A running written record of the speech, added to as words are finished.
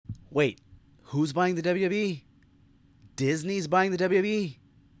Wait, who's buying the WWE? Disney's buying the WWE?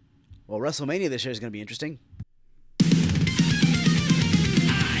 Well, WrestleMania this year is going to be interesting. I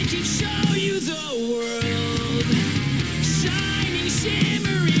can show you the world, shining,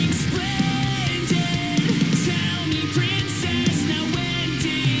 shimmering, splendid. Tell me, princess, now when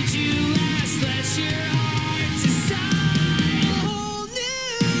did you last let your heart decide? A whole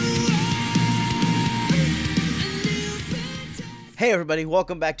new world, a new fantasy. Hey everybody,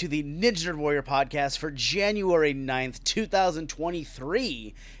 welcome back to the Ninja Nerd Warrior podcast for January 9th,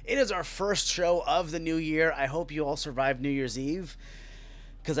 2023. It is our first show of the new year. I hope you all survived New Year's Eve,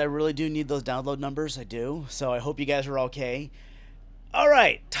 because I really do need those download numbers. I do. So I hope you guys are okay. All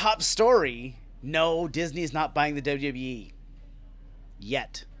right, top story. No, Disney's not buying the WWE.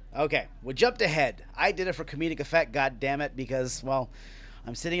 Yet. Okay, we jumped ahead. I did it for comedic effect, god damn it, because, well,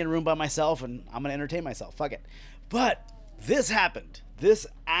 I'm sitting in a room by myself and I'm going to entertain myself. Fuck it. But this happened. This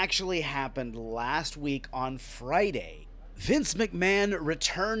actually happened last week on Friday. Vince McMahon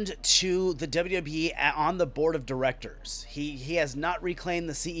returned to the WWE on the board of directors. He has not reclaimed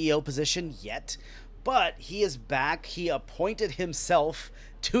the CEO position yet, but he is back. He appointed himself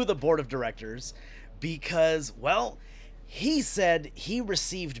to the board of directors because, well, he said he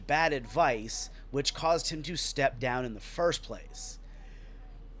received bad advice, which caused him to step down in the first place.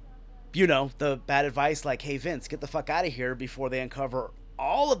 You know, the bad advice like, hey, Vince, get the fuck out of here before they uncover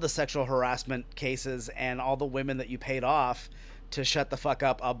all of the sexual harassment cases and all the women that you paid off to shut the fuck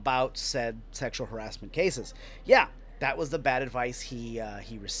up about said sexual harassment cases. Yeah, that was the bad advice he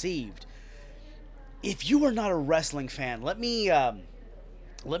received. If you are not a wrestling fan, let me kind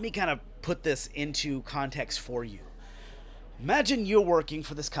of put this into context for you. Imagine you're working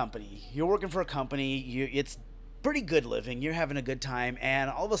for this company. You're working for a company. It's pretty good living. You're having a good time, and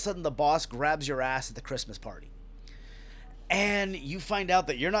all of a sudden the boss grabs your ass at the Christmas party. And you find out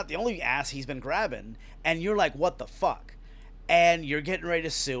that you're not the only ass he's been grabbing, and you're like, what the fuck? And you're getting ready to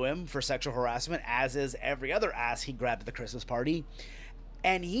sue him for sexual harassment, as is every other ass he grabbed at the Christmas party.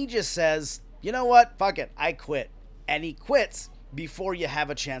 And he just says, you know what? Fuck it. I quit. And he quits before you have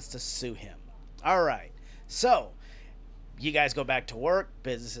a chance to sue him. All right. So you guys go back to work.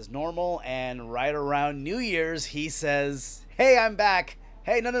 Business is normal. And right around New Year's, he says, hey, I'm back.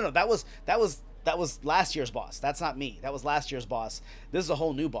 Hey, no. That was last year's boss. That's not me. That was last year's boss. This is a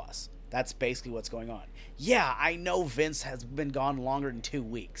whole new boss. That's basically what's going on. Yeah, I know Vince has been gone longer than 2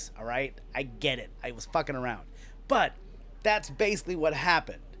 weeks, all right? I get it. I was fucking around. But that's basically what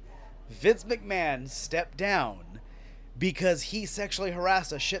happened. Vince McMahon stepped down because he sexually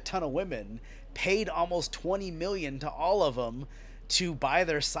harassed a shit ton of women, paid almost $20 million to all of them to buy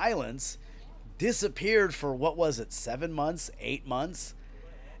their silence, disappeared for, what was it, 7 months, 8 months?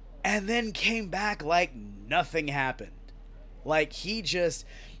 And then came back like nothing happened. Like he just...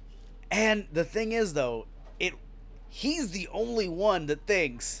 And the thing is, though, he's the only one that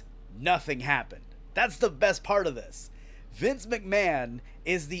thinks nothing happened. That's the best part of this. Vince McMahon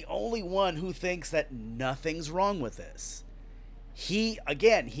is the only one who thinks that nothing's wrong with this. He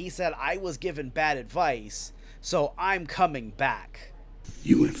said, I was given bad advice, so I'm coming back.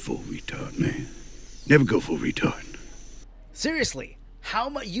 You went full retard, man. Never go full retard. Seriously. How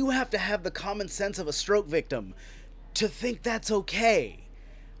much you have to have the common sense of a stroke victim to think that's okay.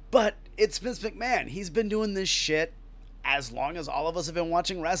 But it's Vince McMahon. He's been doing this shit as long as all of us have been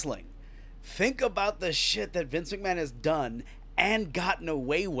watching wrestling. Think about the shit that Vince McMahon has done and gotten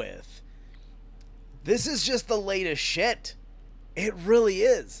away with. This is just the latest shit. It really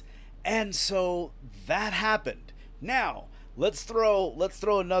is. And so that happened. Now, let's throw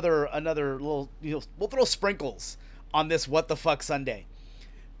another little, we'll throw sprinkles on this What the Fuck Sunday.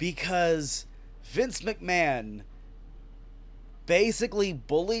 Because Vince McMahon basically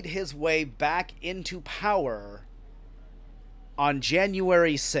bullied his way back into power on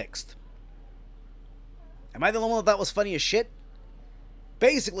January 6th. Am I the only one that was funny as shit?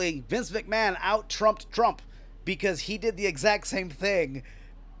 Basically, Vince McMahon out-trumped Trump because he did the exact same thing,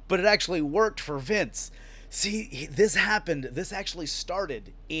 but it actually worked for Vince. See, this actually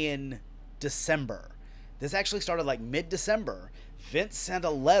started in December. This actually started like mid-December. Vince sent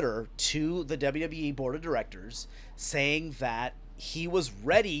a letter to the WWE board of directors saying that he was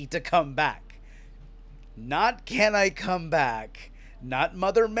ready to come back. Not can I come back, not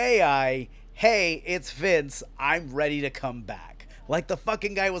mother may I, hey, it's Vince, I'm ready to come back. Like the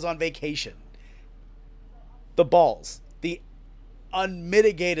fucking guy was on vacation. The balls. The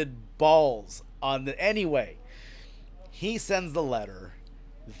unmitigated balls on the... Anyway, he sends the letter.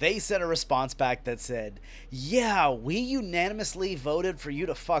 They sent a response back that said, yeah, we unanimously voted for you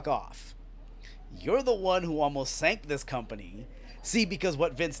to fuck off. You're the one who almost sank this company. See, because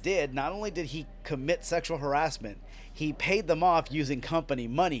what Vince did, not only did he commit sexual harassment, he paid them off using company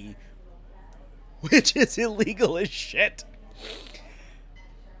money, which is illegal as shit.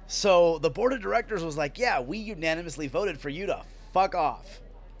 So the board of directors was like, yeah, we unanimously voted for you to fuck off.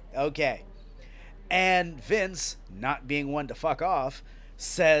 Okay. And Vince, not being one to fuck off,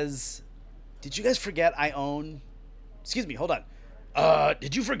 says, did you guys forget I own... Excuse me, hold on.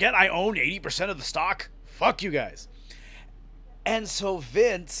 Did you forget I own 80% of the stock? Fuck you guys. And so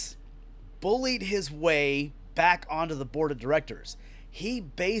Vince bullied his way back onto the board of directors. He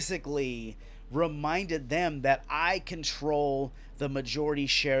basically reminded them that I control the majority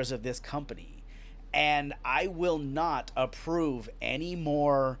shares of this company, and I will not approve any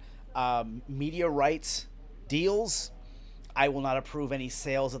more media rights deals. I will not approve any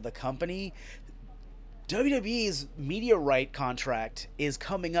sales of the company. WWE's media right contract is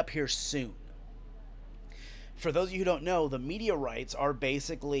coming up here soon. For those of you who don't know, the media rights are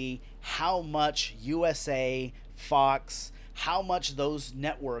basically how much USA, Fox, how much those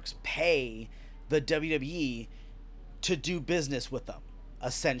networks pay the WWE to do business with them,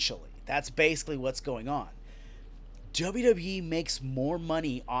 essentially. That's basically what's going on. WWE makes more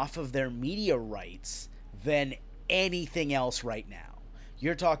money off of their media rights than anything else right now.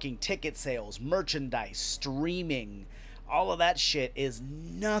 You're talking ticket sales, merchandise, streaming, all of that shit is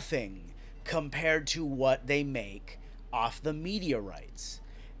nothing compared to what they make off the media rights.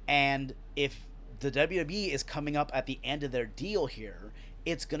 And if the WWE is coming up at the end of their deal here,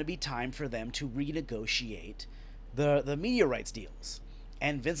 it's going to be time for them to renegotiate the media rights deals.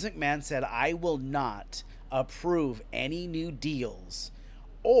 And Vince McMahon said, I will not approve any new deals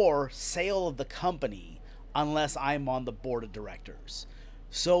or sale of the company unless I'm on the board of directors.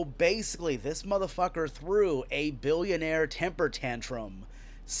 So basically, this motherfucker threw a billionaire temper tantrum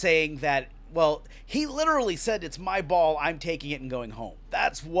saying that, well, he literally said, it's my ball, I'm taking it and going home.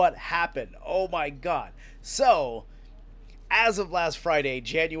 That's what happened. Oh my God. So, as of last Friday,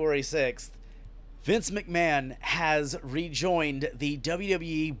 January 6th, Vince McMahon has rejoined the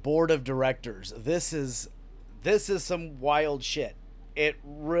WWE Board of Directors. This is some wild shit. It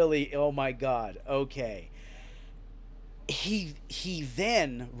really, oh my God. Okay. He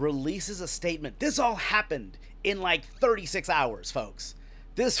then releases a statement. This all happened in like 36 hours, folks.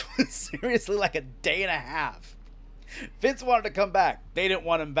 This was seriously like a day and a half. Vince wanted to come back. They didn't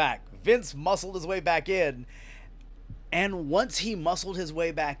want him back. Vince muscled his way back in. And once he muscled his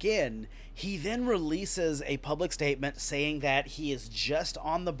way back in, he then releases a public statement saying that he is just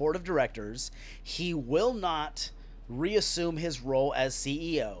on the board of directors. He will not reassume his role as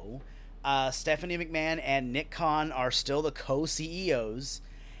CEO. Stephanie McMahon and Nick Khan are still the co-CEOs.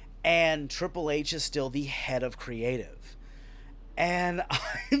 And Triple H is still the head of creative. And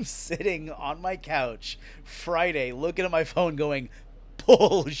I'm sitting on my couch Friday looking at my phone going,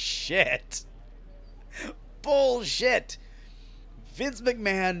 bullshit. Bullshit. Vince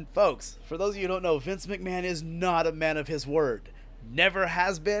McMahon, folks, for those of you who don't know, Vince McMahon is not a man of his word. Never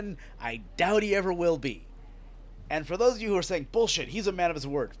has been. I doubt he ever will be. And for those of you who are saying, bullshit, he's a man of his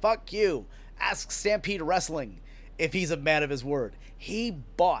word. Fuck you. Ask Stampede Wrestling if he's a man of his word. He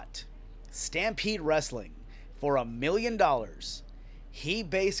bought Stampede Wrestling for $1 million. He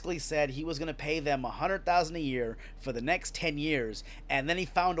basically said he was going to pay them $100,000 a year for the next 10 years, and then he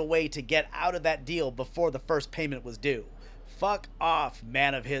found a way to get out of that deal before the first payment was due. Fuck off,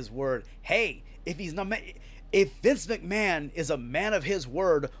 man of his word. Hey, if Vince McMahon is a man of his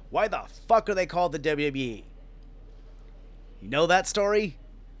word, why the fuck are they called the WWE? You know that story?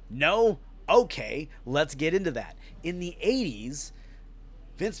 No? Okay, let's get into that. In the 80s,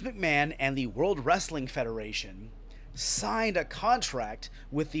 Vince McMahon and the World Wrestling Federation signed a contract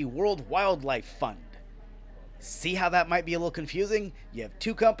with the World Wildlife Fund. See how that might be a little confusing? You have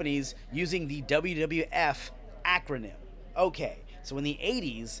two companies using the WWF acronym. Okay, so in the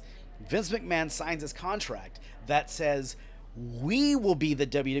 80s, Vince McMahon signs this contract that says, we will be the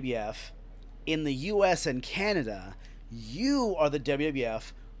WWF in the US and Canada. You are the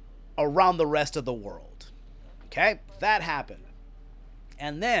WWF around the rest of the world. Okay, that happened.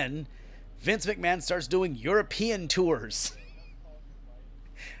 And then Vince McMahon starts doing European tours.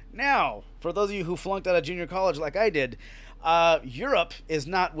 Now, for those of you who flunked out of junior college like I did, Europe is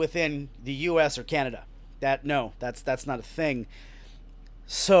not within the US or Canada. That's not a thing.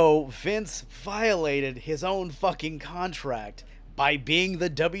 So Vince violated his own fucking contract by being the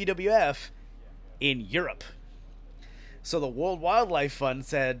WWF in Europe. So the World Wildlife Fund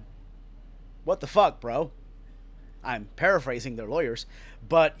said, what the fuck, bro? I'm paraphrasing their lawyers.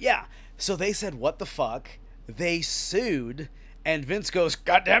 But yeah, so they said, what the fuck? They sued, and Vince goes,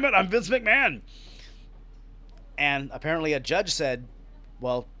 God damn it, I'm Vince McMahon. And apparently a judge said,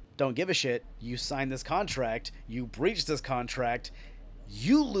 well, don't give a shit. You signed this contract. You breached this contract.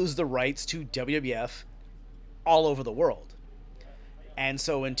 You lose the rights to WWF all over the world. And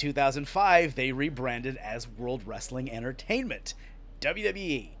so in 2005, they rebranded as World Wrestling Entertainment,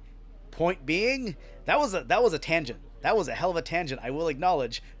 WWE. Point being, that was a tangent. That was a hell of a tangent, I will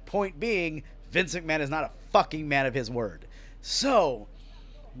acknowledge. Point being, Vince McMahon is not a fucking man of his word. So,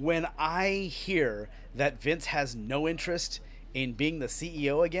 when I hear that Vince has no interest in being the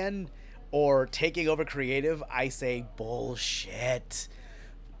CEO again or taking over creative, I say bullshit.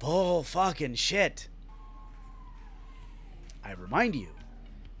 Bull fucking shit. I remind you,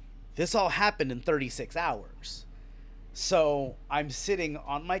 this all happened in 36 hours. So I'm sitting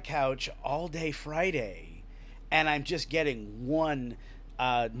on my couch all day Friday, and I'm just getting one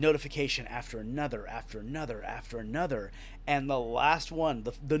notification after another, after another, after another. And the last one,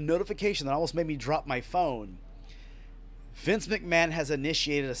 the notification that almost made me drop my phone, Vince McMahon has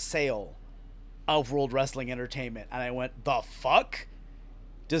initiated a sale of World Wrestling Entertainment. And I went, the fuck?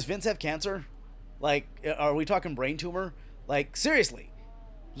 Does Vince have cancer? Like, are we talking brain tumor? Like, seriously,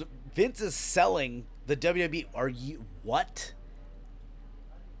 Vince is selling the WWE. Are you, what?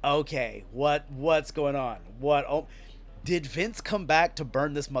 Okay, what's going on? What? Oh, did Vince come back to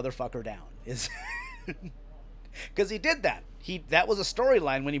burn this motherfucker down? Is because he did that. That was a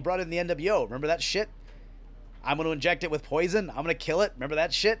storyline when he brought in the NWO. Remember that shit? I'm going to inject it with poison. I'm going to kill it. Remember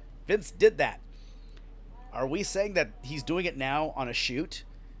that shit? Vince did that. Are we saying that he's doing it now on a shoot?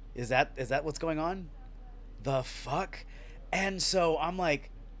 Is that what's going on? The fuck? And so I'm like,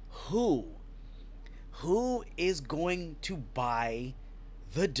 who is going to buy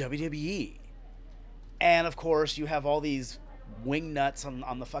the WWE? And of course, you have all these wing nuts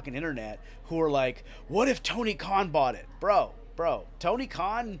on the fucking internet who are like, what if Tony Khan bought it? Bro, Tony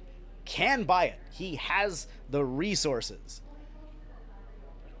Khan can buy it. He has the resources.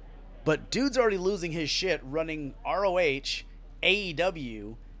 But dude's already losing his shit running ROH,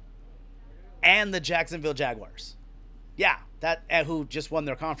 AEW, and the Jacksonville Jaguars. Yeah, that who just won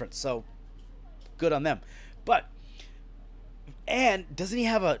their conference. So good on them. But and doesn't he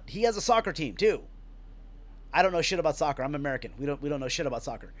have he has a soccer team too? I don't know shit about soccer. I'm American. We don't know shit about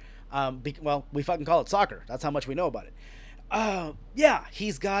soccer. Well, we fucking call it soccer. That's how much we know about it. Yeah,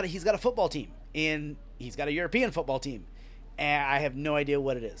 he's got a football team he's got a European football team, and I have no idea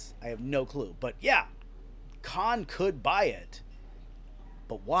what it is. I have no clue. But yeah, Khan could buy it.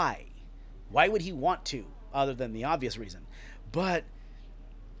 But why? Why would he want to, other than the obvious reason? But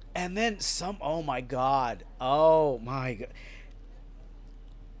and then oh my god.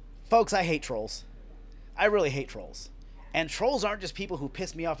 Folks, I hate trolls. I really hate trolls. And trolls aren't just people who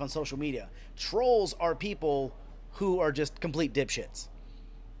piss me off on social media. Trolls are people who are just complete dipshits.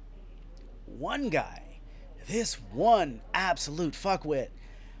 One guy, this one absolute fuckwit,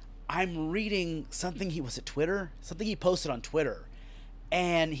 I'm reading something something he posted on Twitter,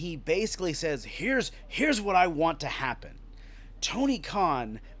 and he basically says, here's what I want to happen. Tony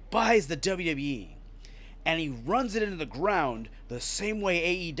Khan buys the WWE, and he runs it into the ground the same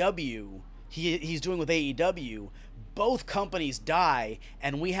way AEW, he's doing with AEW. Both companies die,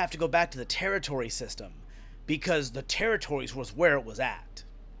 and we have to go back to the territory system because the territories was where it was at.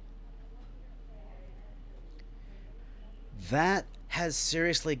 That has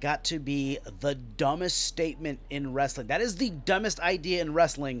seriously got to be the dumbest statement in wrestling. That is the dumbest idea in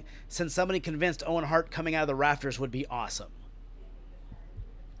wrestling since somebody convinced Owen Hart coming out of the rafters would be awesome.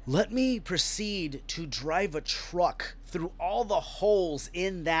 Let me proceed to drive a truck through all the holes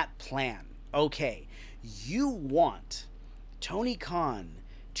in that plan. Okay, you want Tony Khan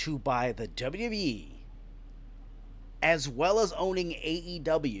to buy the WWE as well as owning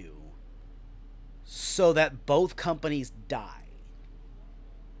AEW so that both companies die.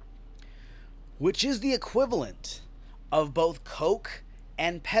 Which is the equivalent of both Coke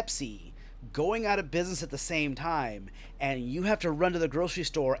and Pepsi going out of business at the same time, and you have to run to the grocery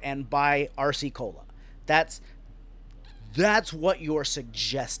store and buy RC Cola. That's what you're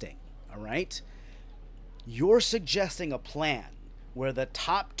suggesting, all right? You're suggesting a plan where the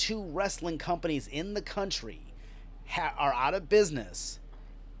top two wrestling companies in the country are out of business,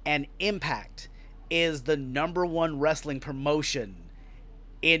 and Impact is the number one wrestling promotion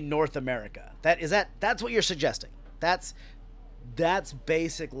in North America. That's what you're suggesting. That's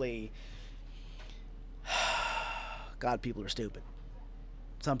basically God, people are stupid.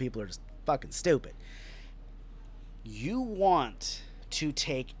 Some people are just fucking stupid. You want to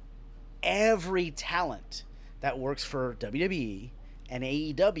take every talent that works for WWE and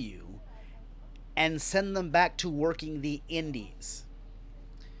AEW and send them back to working the indies.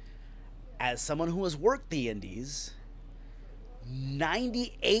 as someone who has worked the indies,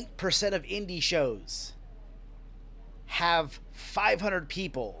 98% of indie shows have 500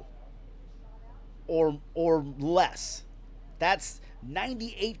 people or less. That's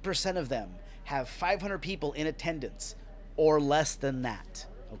 98% of them have 500 people in attendance or less than that,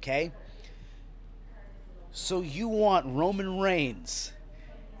 okay? So you want Roman Reigns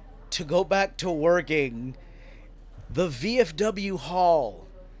to go back to working the VFW Hall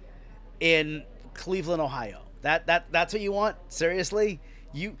in Cleveland, Ohio. That's what you want? Seriously?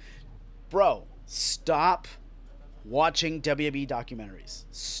 Bro, stop watching WWE documentaries.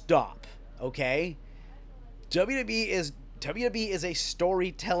 Stop, okay? WWE is a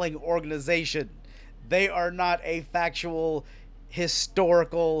storytelling organization. They are not a factual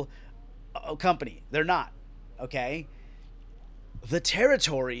historical company. They're not, okay? The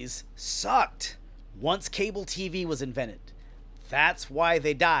territories sucked once cable TV was invented. That's why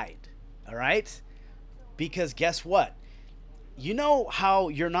they died, all right? Because guess what? You know how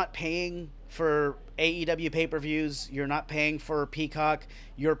you're not paying for AEW pay-per-views, you're not paying for Peacock,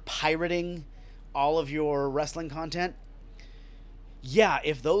 you're pirating all of your wrestling content? Yeah,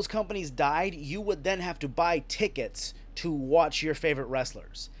 if those companies died, you would then have to buy tickets to watch your favorite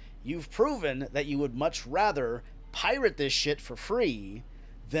wrestlers. You've proven that you would much rather pirate this shit for free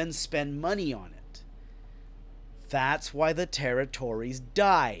than spend money on it. That's why the territories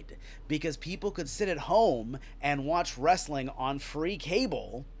died. Because people could sit at home and watch wrestling on free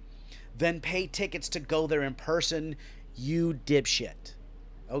cable, then pay tickets to go there in person. You dipshit.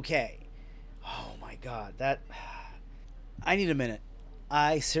 Okay. Oh my god, I need a minute.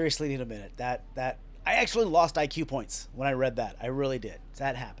 I seriously need a minute. I actually lost IQ points when I read that. I really did.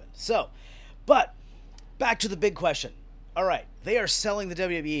 That happened. So, but back to the big question. All right, they are selling the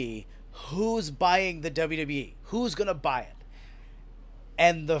WWE. Who's buying the WWE? Who's going to buy it?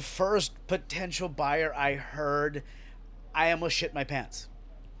 And the first potential buyer I heard, I almost shit my pants.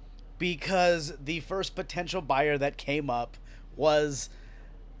 Because the first potential buyer that came up was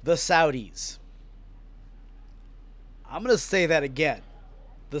the Saudis. I'm going to say that again.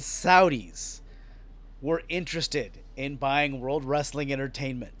 The Saudis were interested in buying World Wrestling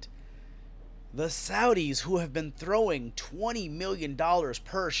Entertainment. The Saudis, who have been throwing $20 million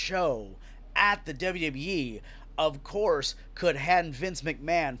per show at the WWE, of course, could hand Vince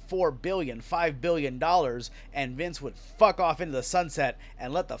McMahon $4 billion, $5 billion, and Vince would fuck off into the sunset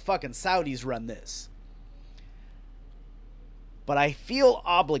and let the fucking Saudis run this. But I feel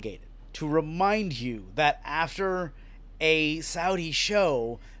obligated to remind you that after a Saudi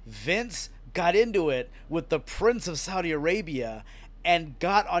show, Vince got into it with the Prince of Saudi Arabia and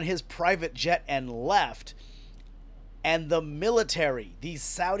got on his private jet and left. And the military, the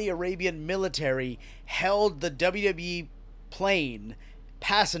Saudi Arabian military, held the WWE plane,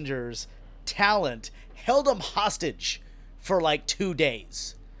 passengers, talent, held them hostage for like 2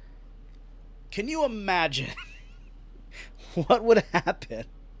 days. Can you imagine what would happen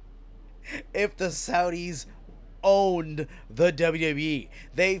if the Saudis owned the WWE?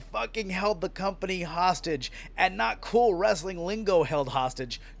 They fucking held the company hostage, and not Cool Wrestling Lingo held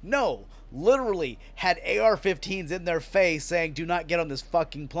hostage. No, literally had AR-15s in their face saying, "Do not get on this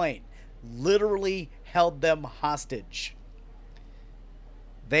fucking plane." Literally held them hostage.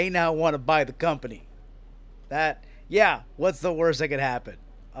 They now want to buy the company. What's the worst that could happen?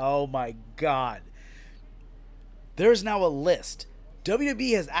 Oh my god. There's now a list.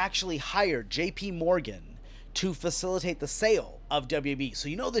 WWE has actually hired JP Morgan to facilitate the sale of WWE. So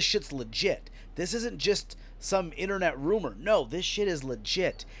you know this shit's legit. This isn't just some internet rumor. No, this shit is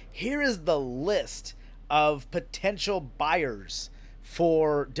legit. Here is the list of potential buyers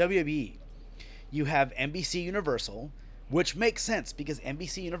for WWE. You have NBC Universal, which makes sense because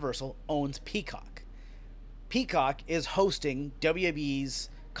NBC Universal owns Peacock. Peacock is hosting WWE's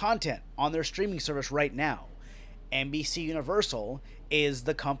content on their streaming service right now. NBC Universal is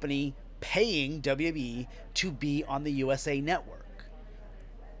the company paying WWE to be on the USA Network.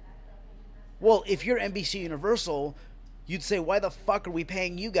 Well, if you're NBC Universal, you'd say, why the fuck are we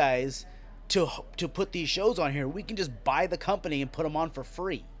paying you guys to put these shows on here? We can just buy the company and put them on for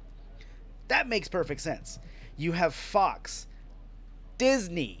free. That makes perfect sense. You have Fox,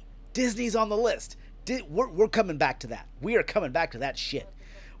 Disney. Disney's on the list. We're coming back to that. We are coming back to that shit.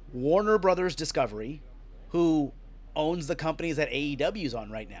 Warner Brothers Discovery, who owns the companies that AEW's on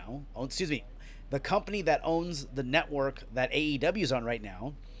right now. The company that owns the network that AEW's on right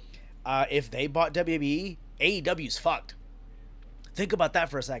now. If they bought WWE, AEW's fucked. Think about that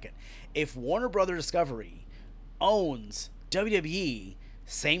for a second. If Warner Brothers Discovery owns WWE,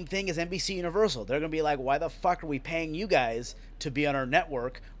 Same thing as NBC Universal. They're going to be like, why the fuck are we paying you guys to be on our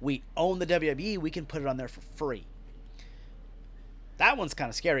network? We own the WWE. We can put it on there for free. That one's kind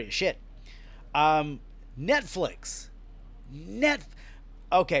of scary as shit. Netflix.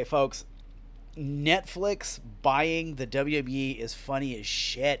 Okay, folks. Netflix buying the WWE is funny as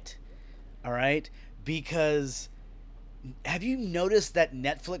shit. All right? Because have you noticed that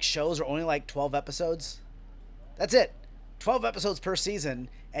Netflix shows are only like 12 episodes? That's it. 12 episodes per season,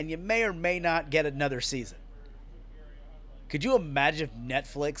 and you may or may not get another season. Could you imagine if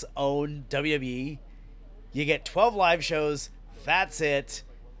Netflix owned WWE? You get 12 live shows. That's it.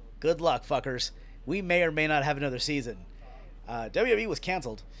 Good luck, fuckers. We may or may not have another season. WWE was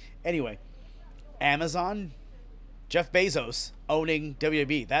canceled. Anyway, Amazon, Jeff Bezos owning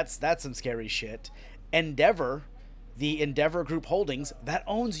WWE. That's some scary shit. Endeavor, the Endeavor Group Holdings, that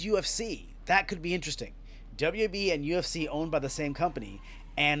owns UFC. That could be interesting. WWE and UFC owned by the same company,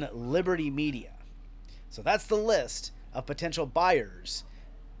 and Liberty Media. So that's the list of potential buyers.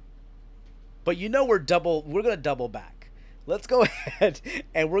 But you know we're going to double back. Let's go ahead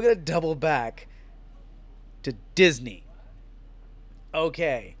and we're going to double back to Disney.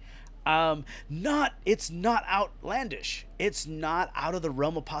 Okay. It's not outlandish. It's not out of the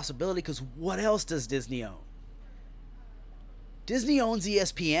realm of possibility, because what else does Disney own? Disney owns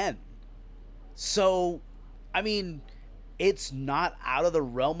ESPN. So, I mean, it's not out of the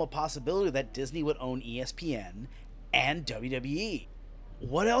realm of possibility that Disney would own ESPN and WWE.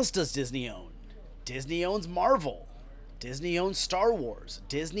 What else does Disney own? Disney owns Marvel. Disney owns Star Wars.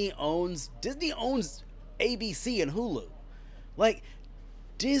 Disney owns ABC and Hulu. Like,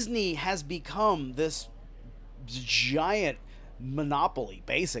 Disney has become this giant monopoly,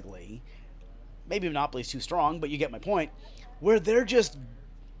 basically. Maybe monopoly is too strong, but you get my point. Where they're just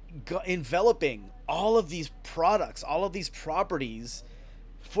enveloping all of these products, all of these properties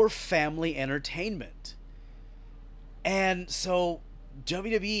for family entertainment. And so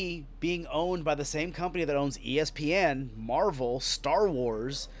WWE being owned by the same company that owns ESPN, Marvel, Star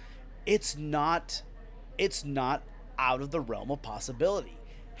Wars, it's not out of the realm of possibility.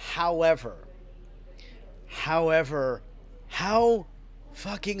 However, how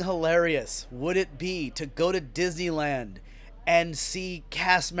fucking hilarious would it be to go to Disneyland and see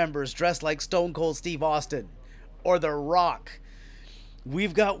cast members dressed like Stone Cold Steve Austin or The Rock?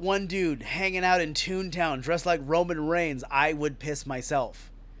 We've got one dude hanging out in Toontown dressed like Roman Reigns. I would piss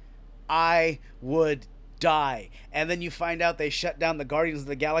myself. I would die. And then you find out they shut down the Guardians of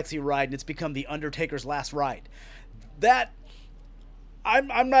the Galaxy ride and it's become the Undertaker's last ride. That,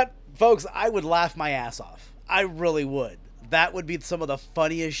 I'm not, folks, I would laugh my ass off. I really would. That would be some of the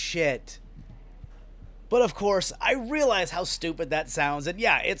funniest shit. But of course, I realize how stupid that sounds. And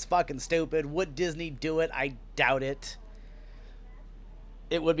yeah, it's fucking stupid. Would Disney do it? I doubt it.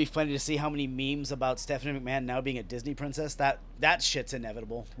 It would be funny to see how many memes about Stephanie McMahon now being a Disney princess. That shit's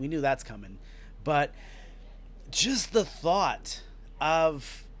inevitable. We knew that's coming. But just the thought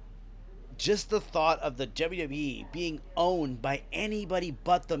of the WWE being owned by anybody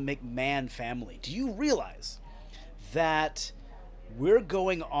but the McMahon family. Do you realize that we're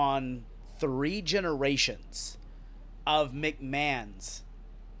going on 3 generations of McMahons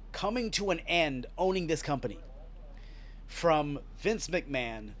coming to an end owning this company? From Vince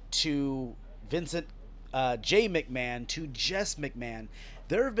McMahon to Vincent J. McMahon to Jess McMahon,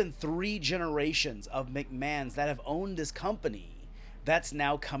 there have been 3 generations of McMahons that have owned this company that's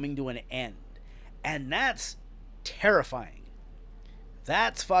now coming to an end. And that's terrifying.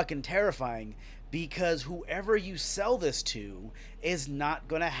 That's fucking terrifying, because whoever you sell this to is not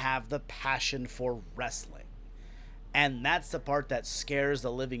going to have the passion for wrestling. And that's the part that scares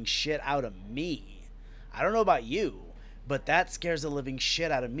the living shit out of me. I don't know about you, but that scares the living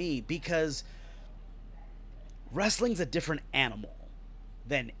shit out of me, because wrestling's a different animal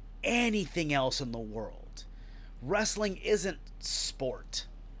than anything else in the world. Wrestling isn't sport,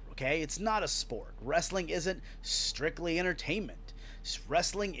 okay? It's not a sport. Wrestling isn't strictly entertainment.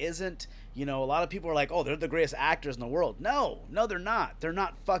 Wrestling isn't, a lot of people are like, oh, they're the greatest actors in the world. No, they're not. They're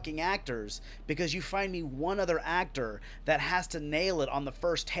not fucking actors, because you find me one other actor that has to nail it on the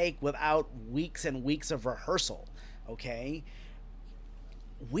first take without weeks and weeks of rehearsal. Okay,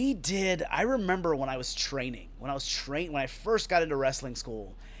 I remember when I first got into wrestling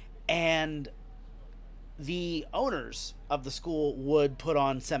school, and the owners of the school would put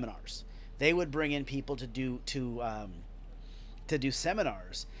on seminars. They would bring in people to do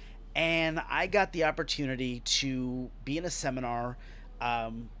seminars, and I got the opportunity to be in a seminar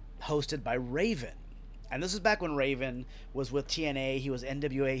hosted by Raven. And this is back when Raven was with TNA. He was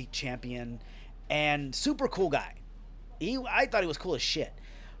NWA champion and super cool guy. I thought he was cool as shit.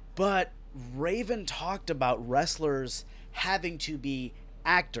 But Raven talked about wrestlers having to be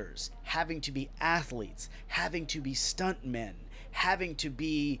actors, having to be athletes, having to be stuntmen, having to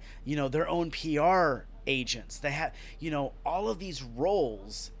be, their own PR agents. They have, all of these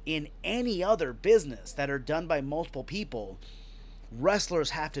roles in any other business that are done by multiple people.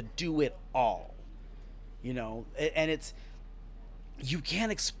 Wrestlers have to do it all, and you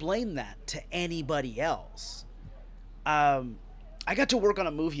can't explain that to anybody else. I got to work on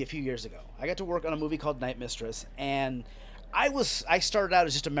a movie a few years ago. I got to work on a movie called Night Mistress, and I started out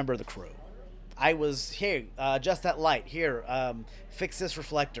as just a member of the crew. I was, here, adjust that light, here, fix this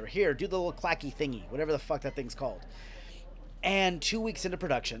reflector, here, do the little clacky thingy, whatever the fuck that thing's called. And 2 weeks into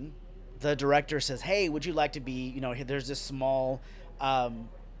production, the director says, hey, would you like to be, there's this small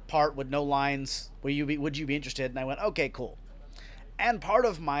part with no lines, would you be interested? And I went, okay, cool. And part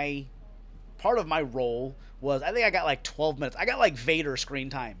of my role was, I think I got like 12 minutes. I got like Vader screen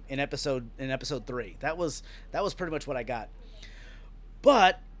time in episode 3. That was pretty much what I got.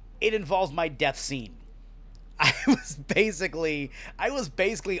 But it involved my death scene. I was basically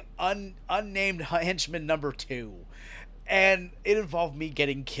unnamed henchman number 2, and it involved me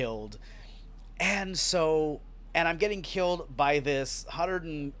getting killed. And I'm getting killed by this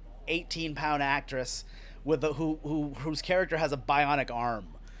 118-pound actress whose character has a bionic arm.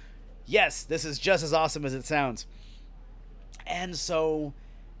 Yes, this is just as awesome as it sounds. And so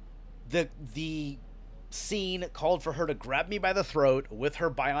the scene called for her to grab me by the throat with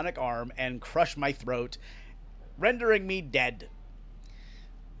her bionic arm and crush my throat, rendering me dead.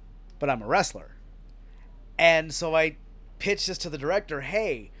 But I'm a wrestler. And so I pitched this to the director,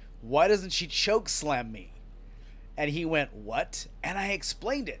 hey, why doesn't she choke slam me? And he went, what? And I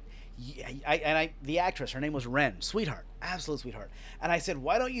explained it. The actress, her name was Ren, sweetheart, absolute sweetheart. And I said,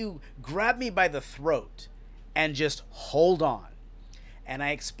 why don't you grab me by the throat and just hold on? And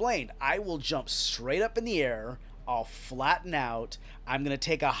I explained, I will jump straight up in the air, I'll flatten out, I'm going to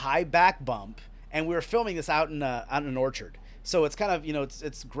take a high back bump, and we were filming this out in an orchard. So it's kind of,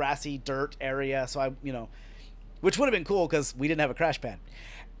 it's grassy dirt area, so which would have been cool because we didn't have a crash pad.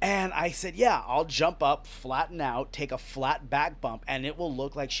 And I said, yeah, I'll jump up, flatten out, take a flat back bump, and it will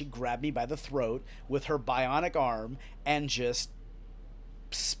look like she grabbed me by the throat with her bionic arm and just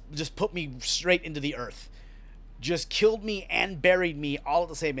put me straight into the earth. Just killed me and buried me all at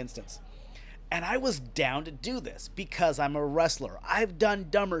the same instance. And I was down to do this because I'm a wrestler. I've done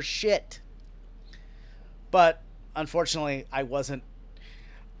dumber shit. But unfortunately,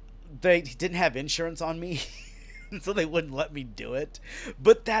 they didn't have insurance on me. So they wouldn't let me do it.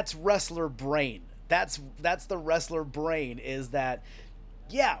 But that's wrestler brain. That's the wrestler brain, is that,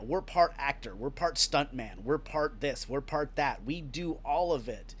 yeah, we're part actor, we're part stuntman, we're part this, we're part that. We do all of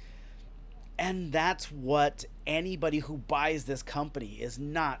it. And that's what anybody who buys this company is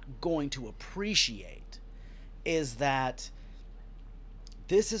not going to appreciate, is that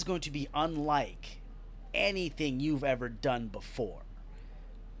this is going to be unlike anything you've ever done before.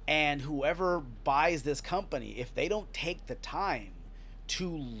 And whoever buys this company, if they don't take the time to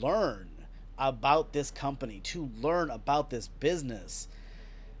learn about this company, to learn about this business,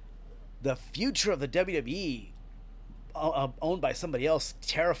 the future of the WWE owned by somebody else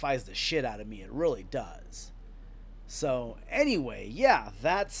terrifies the shit out of me. It really does. So anyway, yeah,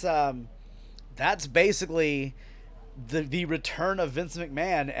 that's basically the return of Vince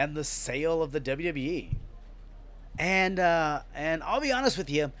McMahon and the sale of the WWE. And I'll be honest with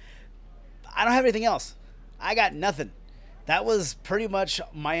you, I don't have anything else. I got nothing. That was pretty much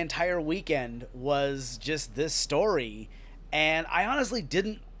my entire weekend, was just this story. And I honestly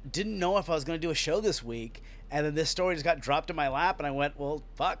didn't know if I was going to do a show this week. And then this story just got dropped in my lap, and I went, well,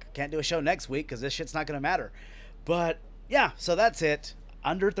 fuck, can't do a show next week because this shit's not going to matter. But yeah, so that's it.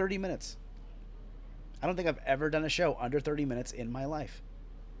 Under 30 minutes. I don't think I've ever done a show under 30 minutes in my life.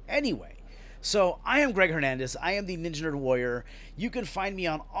 Anyway. So, I am Greg Hernandez. I am the Ninja Nerd Warrior. You can find me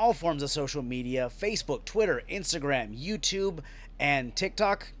on all forms of social media: Facebook, Twitter, Instagram, YouTube, and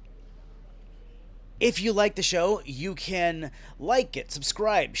TikTok. If you like the show, you can like it,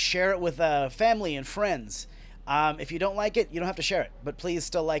 subscribe, share it with family and friends. If you don't like it, you don't have to share it, but please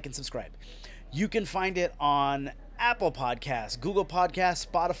still like and subscribe. You can find it on Apple Podcasts, Google Podcasts,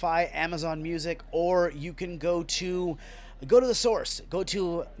 Spotify, Amazon Music, or you can go to the source. Go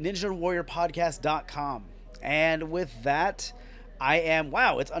to ninjawarriorpodcast.com. And with that,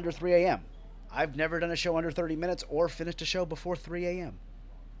 it's under 3 a.m. I've never done a show under 30 minutes or finished a show before 3 a.m.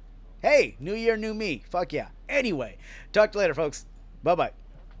 Hey, new year, new me. Fuck yeah. Anyway, talk to you later, folks. Bye-bye.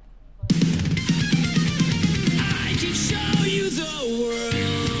 I can show you the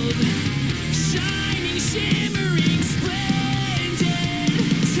world.